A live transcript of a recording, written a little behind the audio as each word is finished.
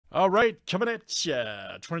All right, coming at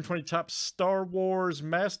ya. 2020 Top Star Wars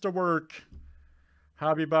Masterwork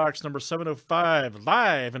Hobby Box number 705,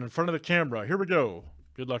 live and in front of the camera. Here we go.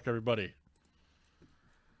 Good luck, everybody.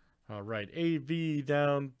 All right, AV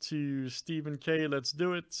down to Stephen K. Let's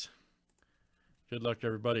do it. Good luck,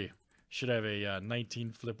 everybody. Should have a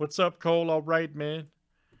 19 flip. What's up, Cole? All right, man.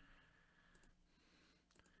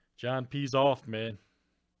 John P's off, man.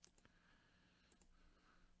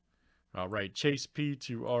 All right, Chase P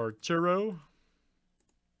to Arturo.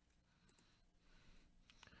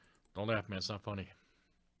 Don't laugh, man. It's not funny.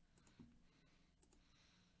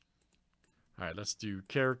 All right, let's do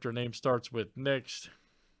character name starts with next.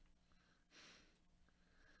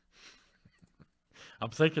 I'm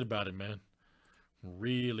thinking about it, man.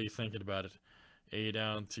 Really thinking about it. A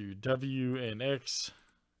down to W and X.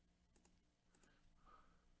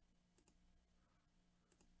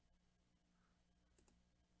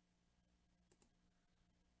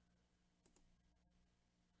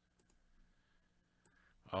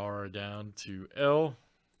 R down to L.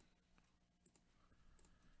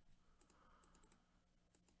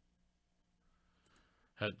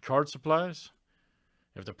 Had card supplies.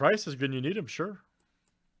 If the price is good and you need them, sure.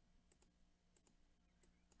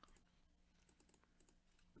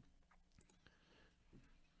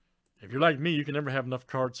 If you're like me, you can never have enough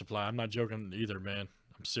card supply. I'm not joking either, man.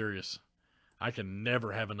 I'm serious. I can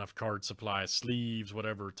never have enough card supply, sleeves,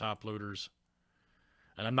 whatever, top loaders.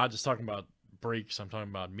 And I'm not just talking about breaks, I'm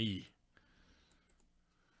talking about me.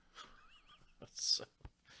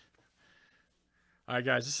 Alright,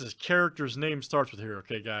 guys, this is character's name starts with here,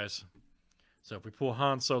 okay, guys? So if we pull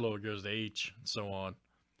Han Solo, it goes to H, and so on.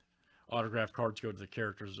 Autograph cards go to the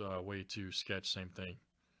character's way to sketch, same thing.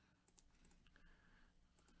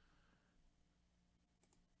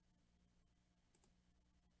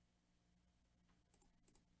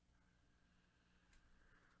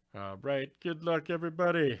 All right, good luck,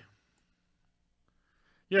 everybody.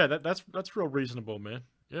 Yeah, that's real reasonable, man.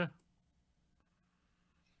 Yeah,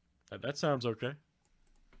 that sounds okay.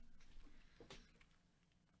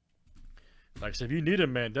 Like I said, if you need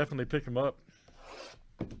them, man, definitely pick them up.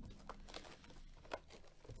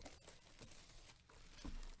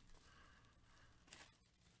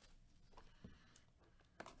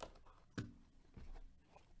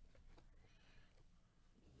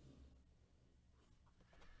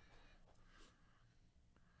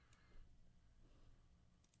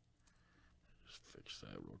 Just fix that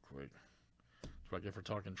real quick. That's what I get for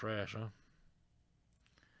talking trash, huh?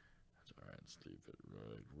 That's all right. Let's leave it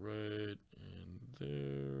right in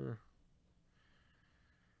there.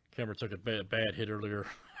 Camera took a bad hit earlier.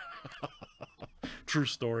 True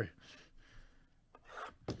story.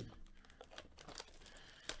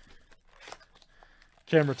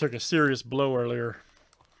 Camera took a serious blow earlier.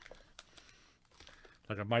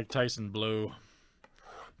 Like a Mike Tyson blow.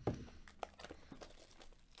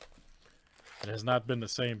 It has not been the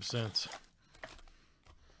same since.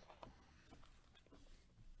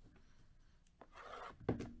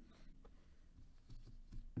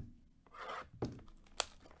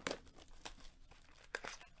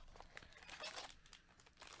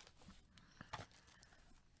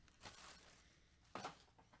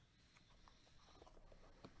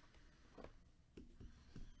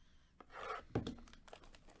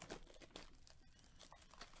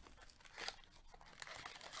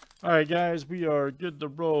 All right, guys, we are good to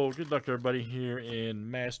roll. Good luck, everybody, here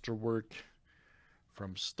in Masterwork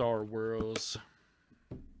from Star Wars.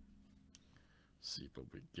 Let's see what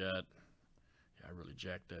we got. Yeah, I really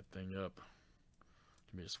jacked that thing up.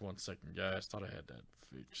 Give me just 1 second, guys. Thought I had that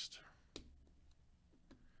fixed.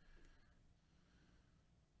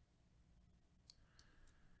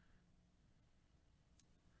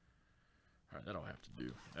 All right, that'll have to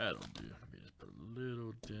do. That'll do. Let me just put a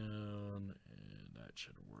little down, and that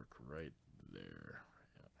should work right there.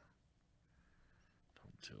 Yep.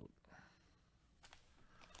 Don't tilt.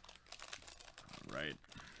 All right.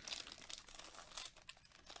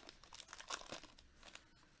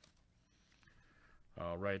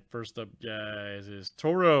 All right, first up, guys, is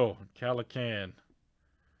Toro Calican.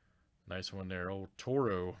 Nice one there, old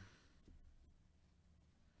Toro.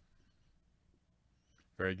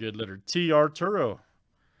 Very good, letter T, Arturo.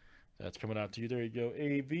 That's coming out to you. There you go,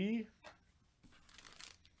 AV.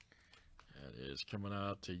 That is coming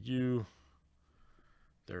out to you.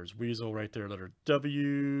 There's Weasel right there, letter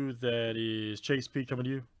W. That is Chase P coming to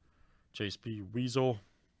you. Chase P, Weasel.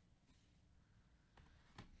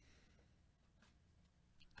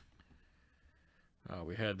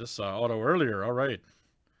 We had this auto earlier. All right.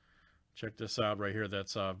 Check this out right here.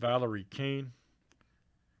 That's Valerie Kane.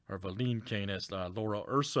 Or Valine Kane. That's Laura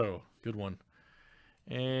Urso. Good one.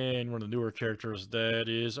 And one of the newer characters, that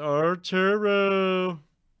is Arturo.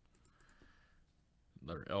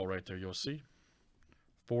 Letter L right there, you'll see.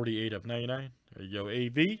 48 of 99. There you go,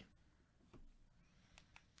 AV.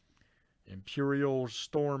 Imperial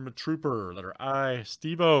Stormtrooper, letter I,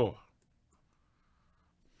 Steve-O.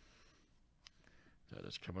 That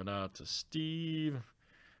is coming out to Steve.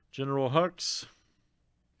 General Hux.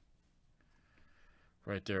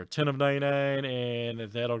 Right there, 10 of 99, and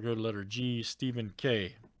that'll go to letter G, Stephen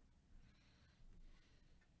K.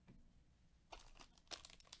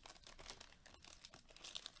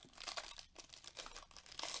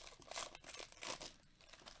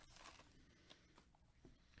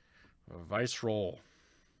 Viceroy.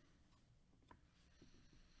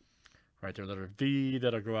 Right there, letter V.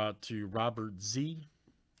 That'll go out to Robert Z.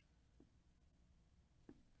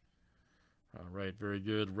 All right, very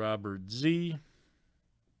good, Robert Z.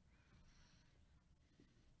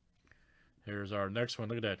 Here's our next one.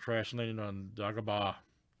 Look at that, crash landing on Dagobah.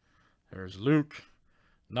 There's Luke,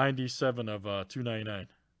 97 of 299.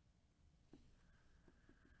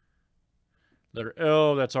 Letter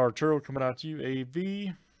L, that's Arturo coming out to you,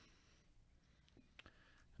 AV.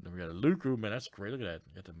 And then we got a Luke. Ooh, man, that's great. Look at that.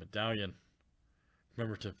 You got the medallion.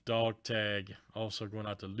 Commemorative dog tag. Also going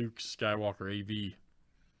out to Luke Skywalker AV.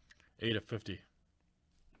 8 of 50.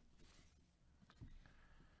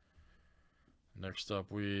 Next up,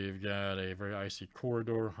 we've got a very icy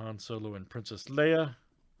corridor. Han Solo and Princess Leia.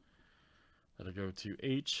 That'll go to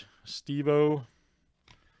H. Steve-O.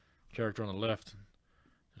 Character on the left.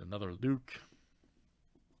 Another Luke.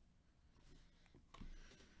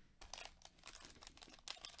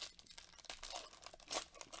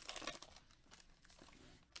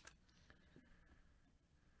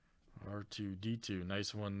 R2-D2,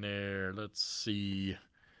 nice one there. Let's see.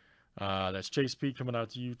 That's Chase P coming out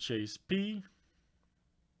to you, Chase P.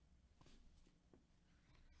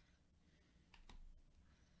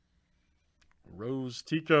 Rose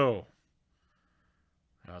Tico.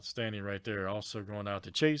 Outstanding right there. Also going out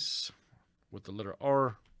to Chase with the letter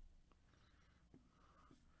R.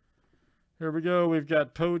 Here we go. We've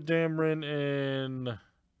got Poe Dameron and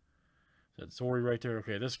that's Zori right there.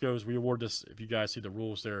 Okay, this goes. We award this. If you guys see the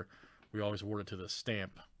rules there, we always award it to the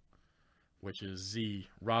stamp, which is Z.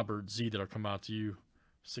 Robert Z. That'll come out to you.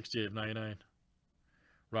 68 of 99.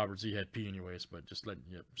 Robert Z had P anyways, but just letting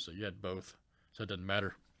you. So you had both. So it doesn't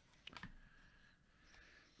matter.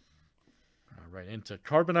 All right, into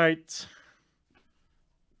Carbonite.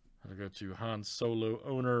 I'll go to Han Solo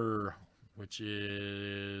owner, which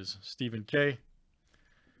is Stephen K.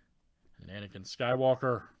 And Anakin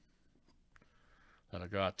Skywalker. That'll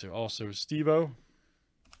go out to also Steve-O.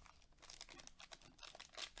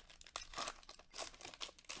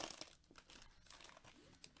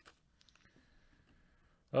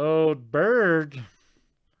 Oh, Berg.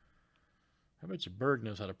 I bet you Berg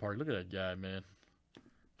knows how to party. Look at that guy, man.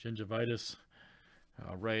 Gingivitis.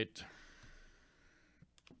 All right.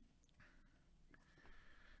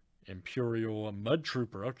 Imperial Mud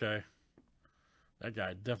Trooper. Okay. That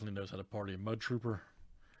guy definitely knows how to party. Mud Trooper.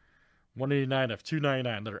 189 of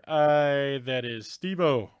 299. Letter I. That is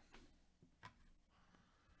Steve-O.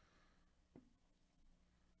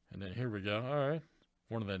 And then here we go. All right.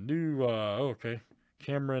 One of the new, okay.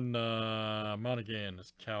 Cameron Monaghan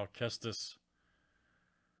is Cal Kestis.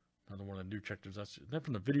 Another one of the new characters. That's that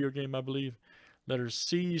from the video game, I believe. Letter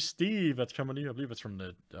C, Steve. That's coming to you. I believe it's from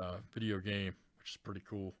the video game, which is pretty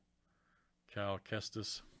cool. Cal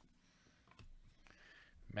Kestis.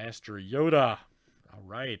 Master Yoda. All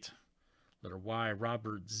right. Letter Y,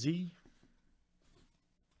 Robert Z.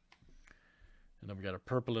 And then we got a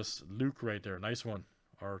purpleless Luke right there. Nice one.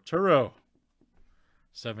 Arturo.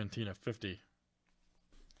 17 of 50.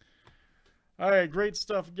 All right, great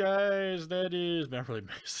stuff, guys. That is, man, I really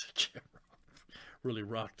messed the camera up. Really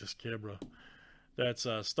rocked this camera. That's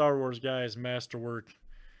Star Wars, guys, Masterwork.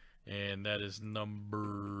 And that is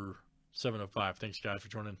number 705. Thanks, guys, for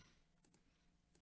joining.